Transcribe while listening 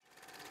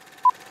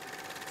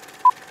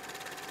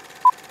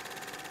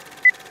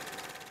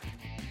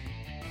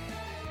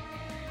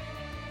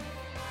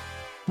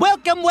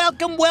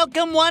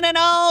welcome, one and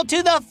all,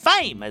 to the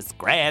famous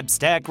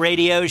Grabstack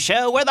Radio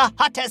Show, where the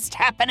hottest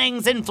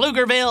happenings in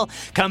Pflugerville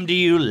come to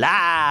you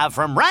live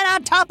from right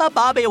on top of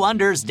Bobby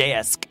Wonder's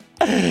desk.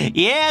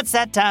 Yeah, it's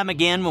that time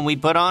again when we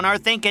put on our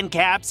thinking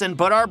caps and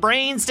put our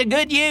brains to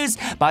good use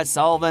by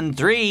solving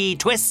 3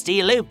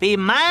 twisty, loopy,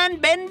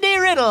 mind-bendy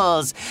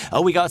riddles.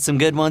 Oh, we got some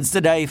good ones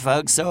today,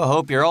 folks, so I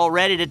hope you're all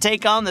ready to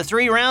take on the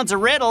 3 rounds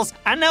of riddles.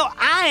 I know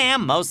I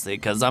am, mostly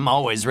because I'm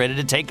always ready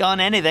to take on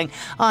anything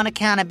on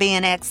account of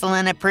being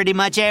excellent at pretty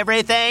much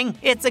everything.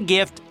 It's a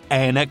gift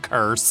and a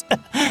curse,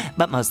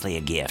 but mostly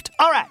a gift.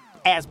 All right.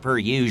 As per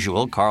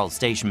usual, Carl's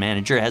station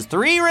manager has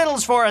 3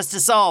 riddles for us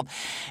to solve.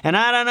 And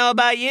I don't know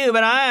about you,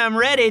 but I am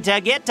ready to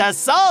get to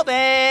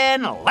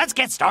solving. Let's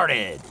get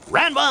started.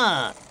 Round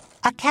 1.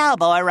 A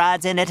cowboy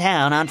rides into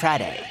town on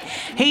Friday.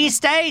 He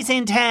stays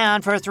in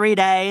town for 3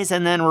 days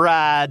and then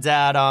rides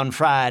out on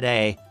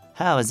Friday.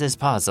 How is this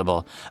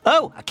possible?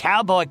 Oh, a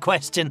cowboy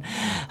question.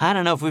 I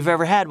don't know if we've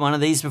ever had one of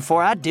these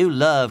before. I do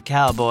love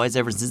cowboys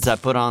ever since I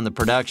put on the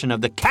production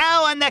of The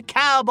Cow and the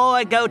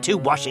Cowboy Go to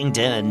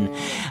Washington.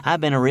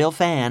 I've been a real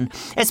fan,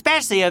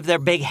 especially of their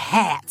big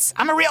hats.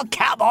 I'm a real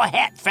cowboy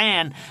hat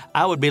fan.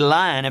 I would be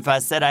lying if I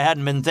said I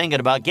hadn't been thinking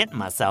about getting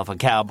myself a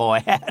cowboy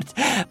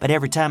hat. But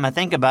every time I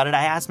think about it,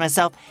 I ask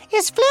myself,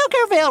 is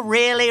Pflugerville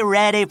really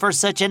ready for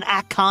such an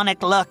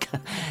iconic look?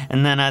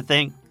 And then I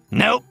think,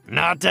 nope,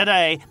 not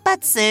today,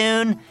 but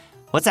soon.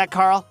 What's that,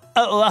 Carl?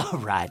 Oh,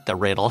 right, the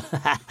riddle.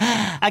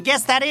 I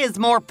guess that is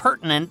more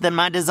pertinent than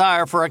my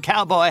desire for a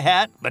cowboy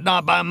hat, but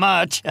not by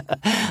much.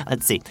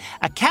 Let's see.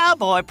 A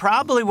cowboy,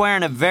 probably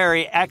wearing a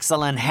very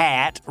excellent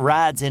hat,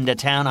 rides into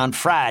town on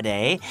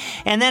Friday,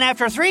 and then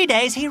after 3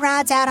 days, he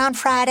rides out on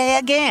Friday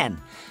again.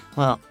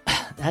 Well,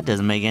 that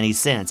doesn't make any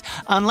sense.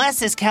 Unless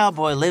this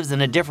cowboy lives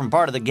in a different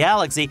part of the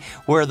galaxy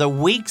where the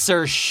weeks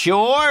are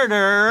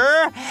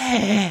shorter.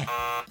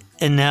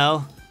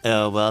 No?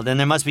 Oh, well, then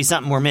there must be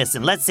something we're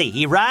missing. Let's see.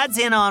 He rides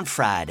in on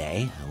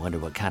Friday. I wonder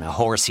what kind of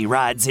horse he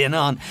rides in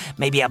on.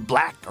 Maybe a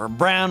black or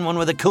brown one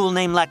with a cool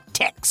name like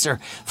Tex or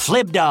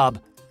Flibdob.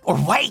 Or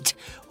wait,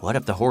 what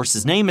if the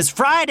horse's name is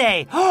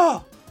Friday?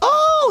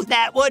 Oh,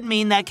 that would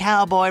mean that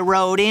cowboy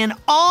rode in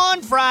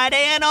on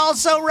Friday and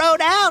also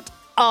rode out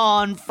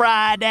on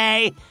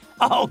Friday.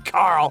 Oh,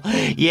 Carl.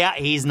 Yeah,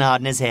 he's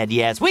nodding his head.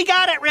 Yes, we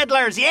got it,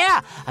 Riddlers.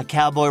 Yeah, a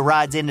cowboy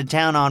rides into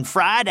town on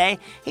Friday.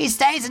 He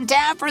stays in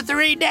town for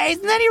 3 days,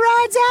 and then he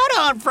rides out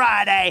on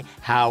Friday.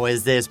 How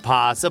is this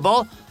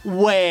possible?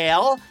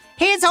 Well,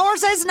 his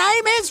horse's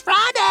name is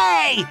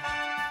Friday.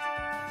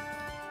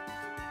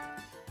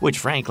 Which,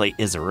 frankly,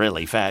 is a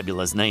really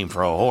fabulous name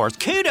for a horse.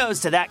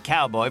 Kudos to that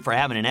cowboy for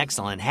having an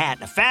excellent hat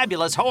and a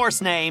fabulous horse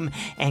name.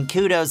 And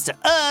kudos to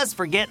us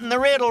for getting the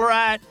riddle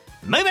right.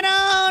 Moving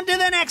on to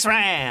the next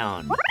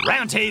round.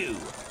 Round 2.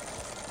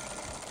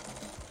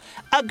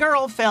 A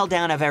girl fell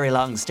down a very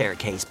long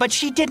staircase, but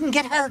she didn't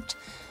get hurt.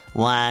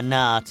 Why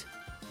not?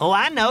 Oh,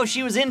 I know.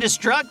 She was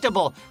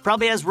indestructible.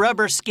 Probably has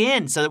rubber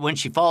skin, so that when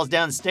she falls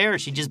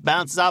downstairs, she just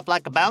bounces off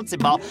like a bouncy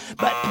ball.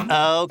 But,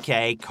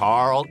 okay,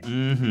 Carl,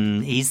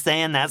 he's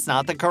saying that's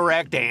not the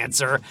correct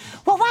answer.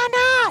 Well, why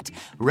not?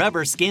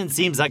 Rubber skin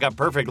seems like a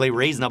perfectly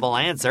reasonable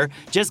answer.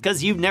 Just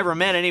because you've never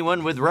met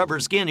anyone with rubber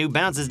skin who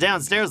bounces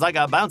downstairs like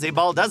a bouncy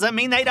ball doesn't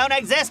mean they don't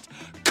exist.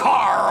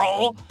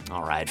 Carl!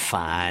 All right,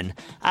 fine.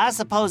 I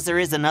suppose there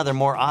is another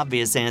more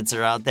obvious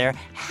answer out there.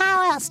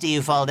 How else do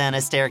you fall down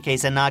a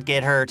staircase and not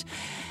get hurt?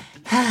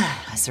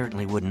 I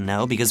certainly wouldn't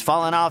know, because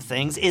falling off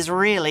things is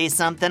really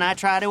something I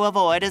try to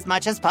avoid as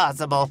much as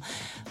possible.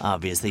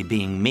 Obviously,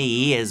 being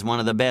me is one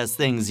of the best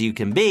things you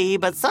can be,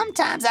 but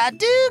sometimes I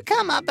do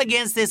come up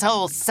against this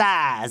whole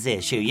size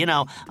issue, you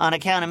know, on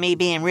account of me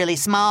being really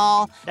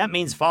small. That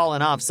means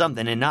falling off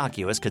something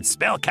innocuous could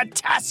spell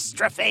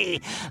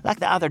catastrophe. Like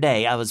the other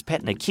day, I was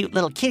petting a cute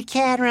little kitty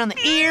cat around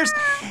the ears,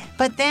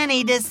 but then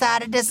he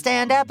decided to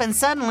stand up and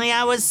suddenly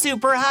I was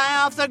super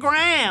high off the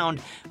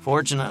ground.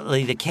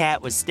 Fortunately, the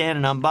cat was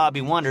standing on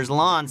Bobby Wonder's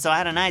lawn, so I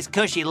had a nice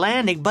cushy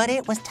landing, but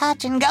it was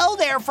touch and go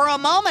there for a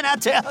moment, I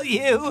tell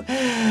you.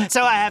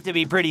 So I have to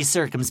be pretty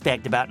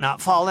circumspect about not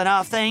falling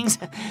off things.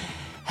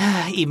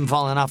 Even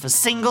falling off a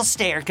single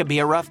stair could be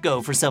a rough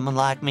go for someone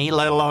like me,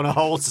 let alone a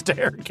whole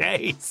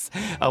staircase.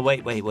 Oh,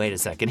 wait a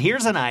second.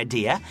 Here's an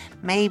idea.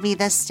 Maybe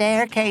the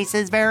staircase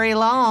is very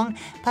long,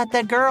 but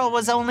the girl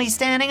was only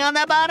standing on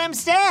the bottom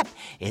step.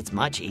 It's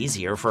much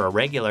easier for a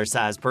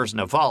regular-sized person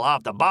to fall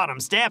off the bottom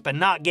step and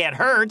not get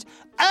hurt.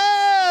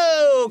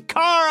 Oh,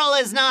 Carl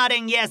is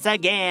nodding yes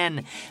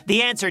again.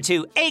 The answer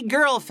to a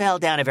girl fell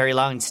down a very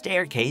long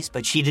staircase,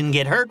 but she didn't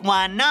get hurt.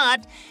 Why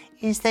not?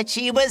 Is that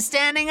she was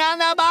standing on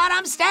the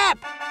bottom step.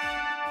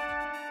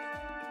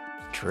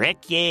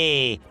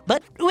 Tricky.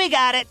 But we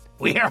got it.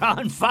 We are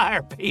on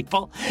fire,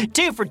 people.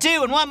 2 for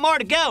 2 and 1 more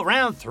to go.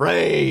 Round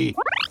 3.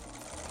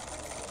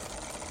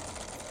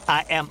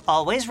 I am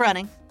always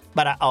running,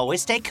 but I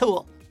always stay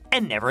cool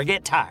and never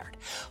get tired.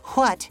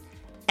 What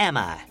am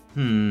I?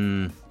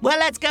 Well,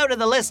 let's go to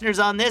the listeners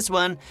on this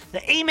one.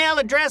 The email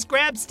address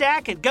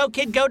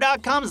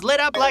grabstack@gokidgo.com is lit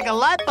up like a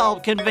light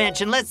bulb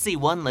convention. Let's see,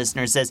 one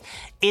listener says,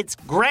 it's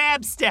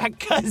Grabstack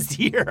because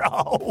you're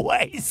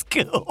always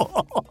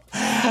cool.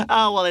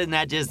 Oh, well, isn't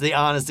that just the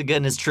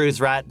honest-to-goodness truth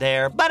right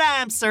there? But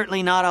I'm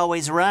certainly not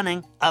always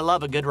running. I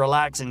love a good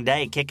relaxing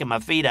day, kicking my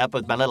feet up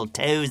with my little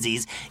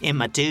toesies in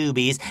my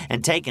tubies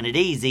and taking it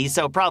easy,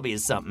 so probably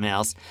is something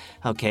else.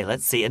 Okay,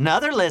 let's see.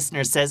 Another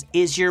listener says,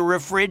 is your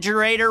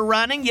refrigerator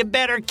running? You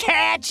better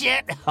catch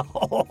it.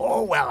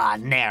 Oh, well, I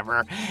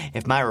never.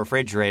 If my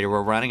refrigerator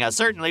were running, I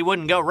certainly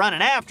wouldn't go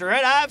running after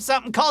it. I have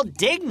something called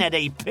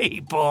dignity,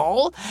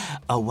 people.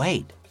 Oh,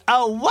 wait,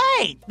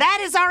 that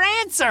is our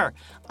answer.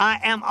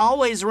 I am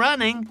always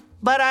running,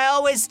 but I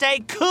always stay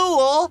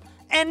cool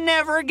and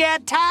never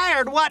get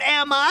tired. What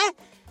am I?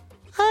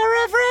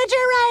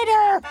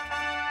 A refrigerator.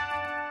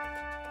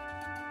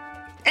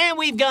 And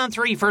we've gone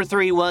 3 for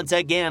 3 once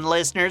again,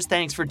 listeners.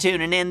 Thanks for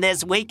tuning in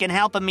this week and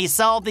helping me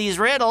solve these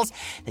riddles.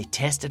 They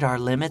tested our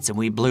limits and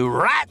we blew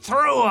right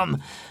through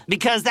them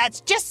because that's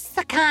just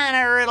the kind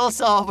of riddle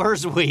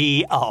solvers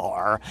we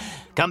are.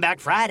 Come back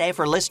Friday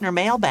for listener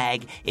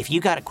mailbag. If you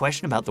got a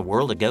question about the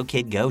world of Go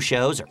Kid Go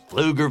shows or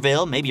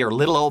Pflugerville, maybe you're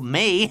little old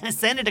me,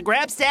 send it to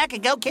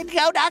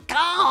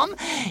grabstack@gokidgo.com.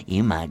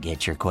 You might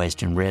get your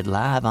question read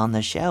live on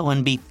the show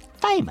and be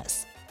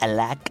famous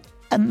like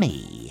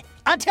me.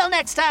 Until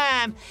next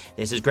time,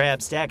 this is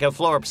Grabstack of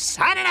Florp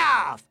signing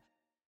off.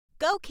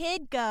 Go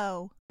Kid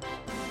Go.